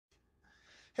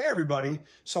Hey everybody.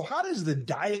 So how does the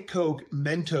Diet Coke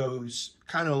Mentos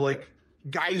kind of like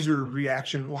geyser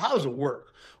reaction, well, how does it work?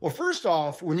 Well, first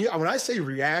off, when I say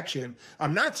reaction,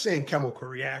 I'm not saying chemical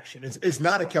reaction. It's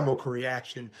not a chemical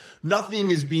reaction.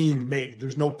 Nothing is being made.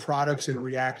 There's no products and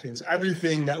reactants.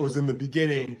 Everything that was in the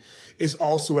beginning is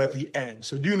also at the end.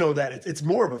 So do know that it's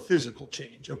more of a physical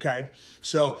change, okay?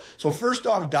 So first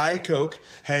off, Diet Coke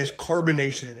has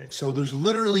carbonation in it. So there's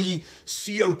literally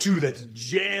CO2 that's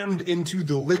jammed into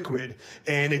the liquid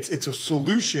and it's a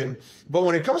solution. But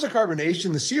when it comes to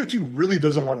carbonation, the CO2 really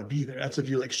doesn't want to be there. That's if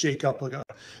you like shake up like a,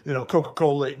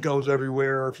 Coca-Cola, it goes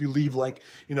everywhere. Or if you leave like,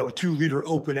 a 2 liter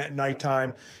open at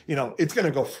nighttime, it's going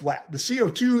to go flat. The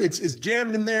CO2, it's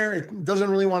jammed in there. It doesn't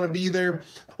really want to be there.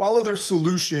 While other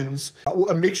solutions,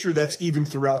 a mixture that's even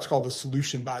throughout, it's called a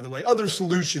solution, by the way. Other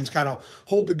solutions kind of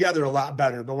hold together a lot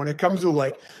better. But when it comes to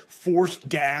like forced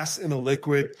gas in a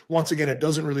liquid, once again, it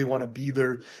doesn't really want to be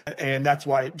there. And that's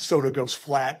why soda goes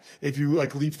flat if you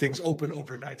like leave things open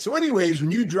overnight. So anyways,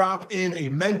 when you drop in a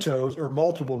Mentos or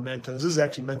multiple Mentos, this is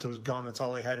actually Mentos gum. That's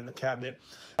all I had in the cabinet.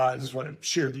 I just want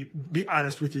to be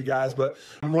honest with you guys. But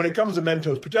when it comes to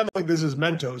Mentos, pretend like this is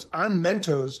Mentos. On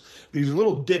Mentos, these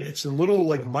little divots and little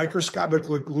like microscopic,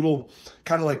 like little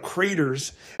kind of like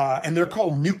craters, and they're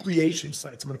called nucleation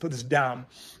sites. I'm going to put this down.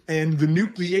 And the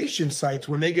nucleation sites,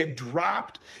 when they get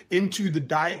dropped into the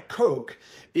Diet Coke,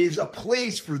 is a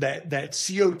place for that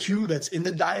CO2 that's in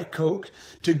the Diet Coke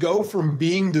to go from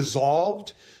being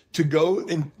dissolved to go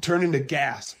and turn into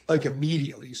gas like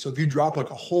immediately. So if you drop like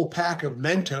a whole pack of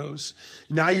Mentos,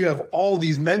 now you have all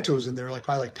these Mentos in there, like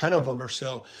probably like 10 of them or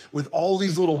so, with all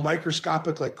these little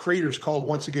microscopic like craters called,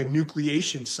 once again,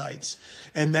 nucleation sites.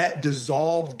 And that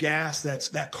dissolved gas, that's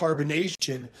that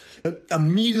carbonation,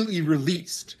 immediately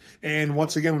released. And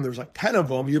once again, when there's like 10 of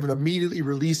them, you have an immediately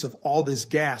release of all this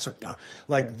gas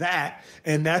like that.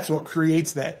 And that's what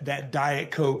creates that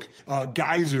Diet Coke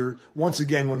geyser, once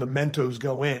again, when the Mentos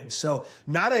go in. So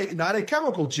not a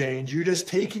chemical change. You're just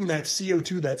taking that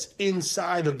CO2 that's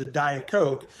inside of the Diet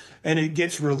Coke and it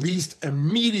gets released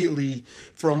immediately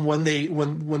from when they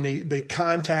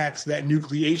contacts that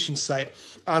nucleation site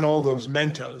on all those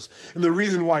Mentos. And the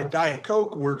reason why Diet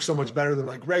Coke works so much better than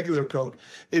like regular Coke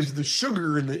is the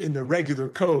sugar in the regular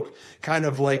Coke kind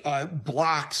of like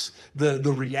blocks the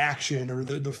reaction or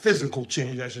the physical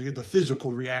change. I should get the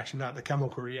physical reaction, not the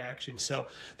chemical reaction. So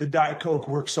the Diet Coke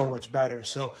works so much better.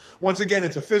 So once again,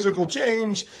 it's a physical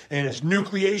change and it's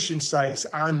nucleation sites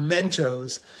on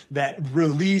Mentos that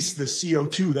release the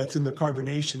CO2 that's in the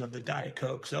carbonation of the Diet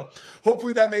Coke. So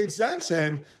hopefully that made sense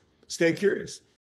and stay curious.